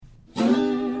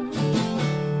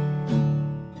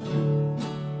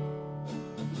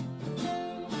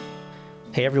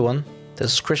Hey everyone,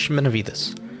 this is Christian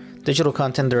Benavides, Digital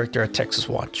Content Director at Texas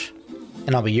Watch,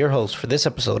 and I'll be your host for this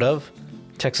episode of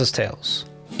Texas Tales.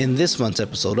 In this month's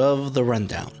episode of The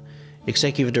Rundown,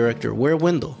 Executive Director Ware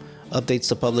Wendell updates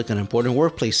the public on important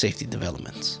workplace safety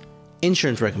developments,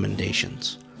 insurance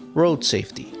recommendations, road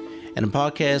safety, and a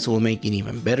podcast that will make you an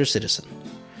even better citizen.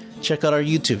 Check out our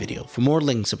YouTube video for more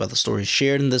links about the stories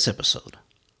shared in this episode.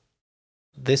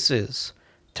 This is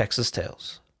Texas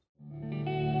Tales.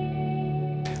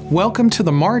 Welcome to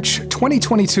the March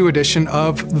 2022 edition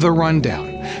of The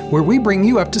Rundown, where we bring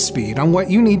you up to speed on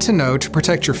what you need to know to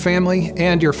protect your family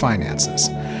and your finances.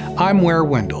 I'm Ware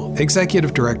Wendell,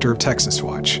 Executive Director of Texas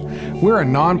Watch. We're a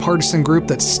nonpartisan group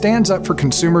that stands up for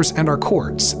consumers and our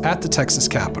courts at the Texas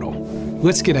Capitol.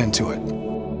 Let's get into it.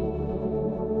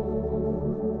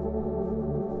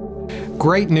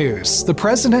 Great news. The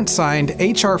President signed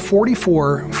H.R.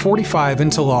 4445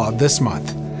 into law this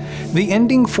month. The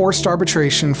Ending Forced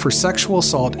Arbitration for Sexual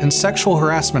Assault and Sexual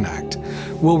Harassment Act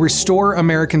will restore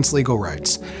Americans' legal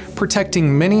rights,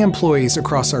 protecting many employees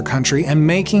across our country and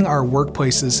making our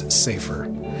workplaces safer.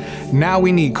 Now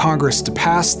we need Congress to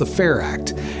pass the FAIR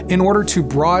Act in order to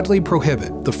broadly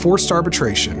prohibit the forced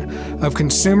arbitration of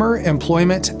consumer,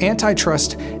 employment,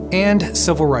 antitrust, and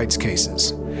civil rights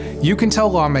cases. You can tell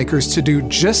lawmakers to do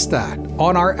just that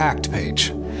on our ACT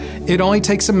page. It only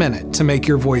takes a minute to make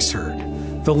your voice heard.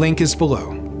 The link is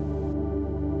below.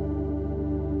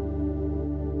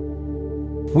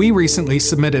 We recently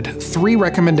submitted 3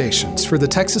 recommendations for the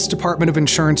Texas Department of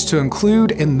Insurance to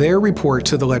include in their report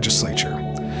to the legislature.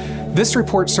 This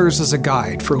report serves as a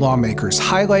guide for lawmakers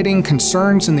highlighting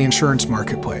concerns in the insurance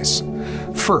marketplace.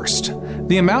 First,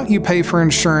 the amount you pay for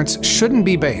insurance shouldn't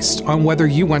be based on whether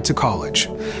you went to college.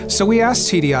 So we asked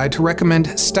TDI to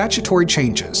recommend statutory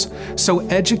changes so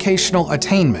educational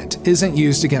attainment isn't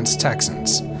used against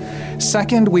Texans.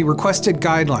 Second, we requested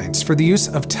guidelines for the use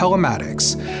of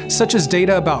telematics, such as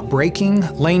data about braking,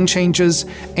 lane changes,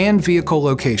 and vehicle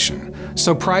location,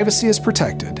 so privacy is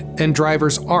protected and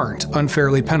drivers aren't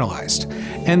unfairly penalized.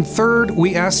 And third,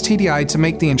 we asked TDI to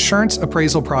make the insurance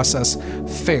appraisal process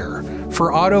fair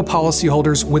for auto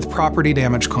policyholders with property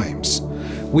damage claims.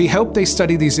 We hope they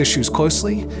study these issues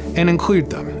closely and include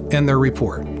them in their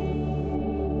report.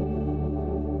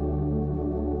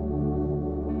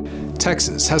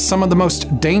 Texas has some of the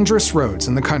most dangerous roads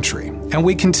in the country, and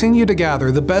we continue to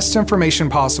gather the best information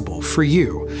possible for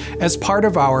you as part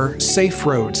of our Safe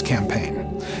Roads campaign.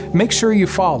 Make sure you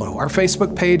follow our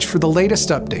Facebook page for the latest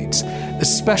updates,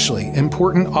 especially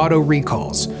important auto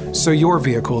recalls, so your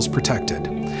vehicle is protected.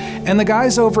 And the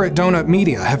guys over at Donut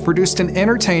Media have produced an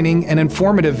entertaining and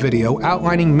informative video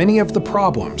outlining many of the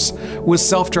problems with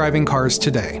self-driving cars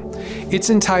today. It's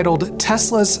entitled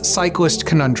Tesla's Cyclist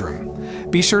Conundrum.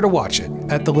 Be sure to watch it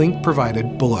at the link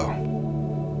provided below.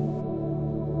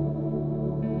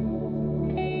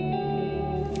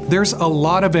 There's a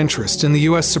lot of interest in the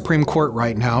U.S. Supreme Court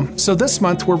right now, so this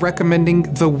month we're recommending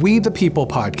the We the People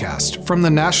podcast from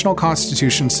the National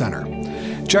Constitution Center.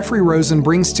 Jeffrey Rosen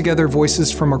brings together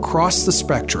voices from across the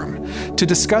spectrum to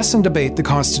discuss and debate the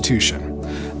Constitution.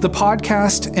 The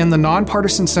podcast and the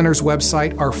Nonpartisan Center's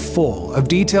website are full of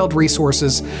detailed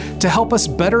resources to help us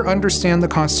better understand the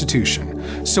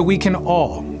Constitution so we can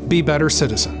all be better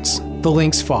citizens. The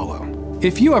links follow.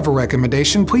 If you have a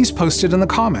recommendation, please post it in the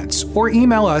comments or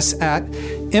email us at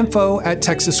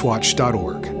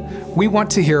info@texaswatch.org. We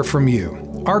want to hear from you.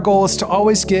 Our goal is to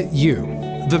always get you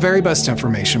the very best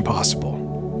information possible.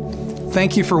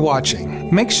 Thank you for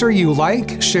watching. Make sure you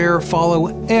like, share, follow,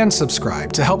 and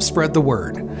subscribe to help spread the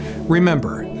word.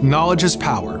 Remember, knowledge is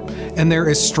power, and there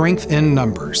is strength in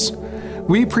numbers.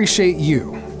 We appreciate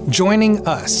you joining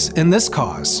us in this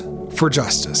cause for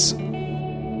justice.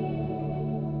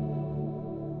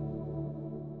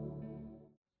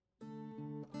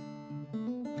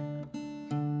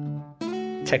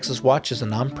 Texas Watch is a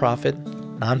nonprofit,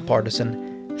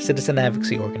 nonpartisan citizen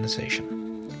advocacy organization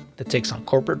that takes on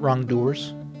corporate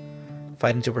wrongdoers,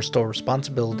 fighting to restore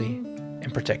responsibility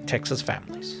and protect Texas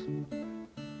families.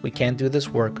 We can't do this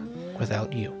work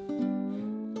without you.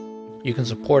 You can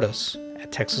support us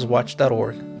at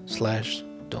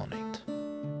texaswatch.org/donate.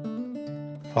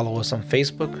 Follow us on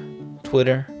Facebook,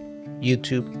 Twitter,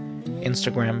 YouTube,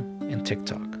 Instagram, and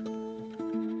TikTok.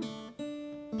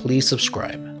 Please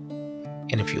subscribe.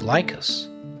 And if you like us,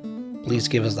 please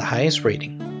give us the highest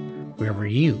rating wherever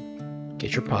you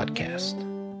get your podcast.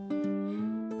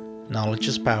 Knowledge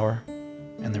is power,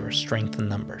 and there is strength in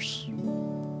numbers.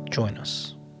 Join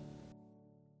us.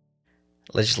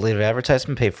 Legislative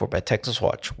advertisement paid for by Texas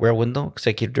Watch. Ware Wendell,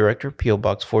 Executive Director, P.O.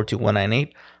 Box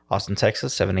 42198, Austin,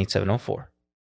 Texas 78704.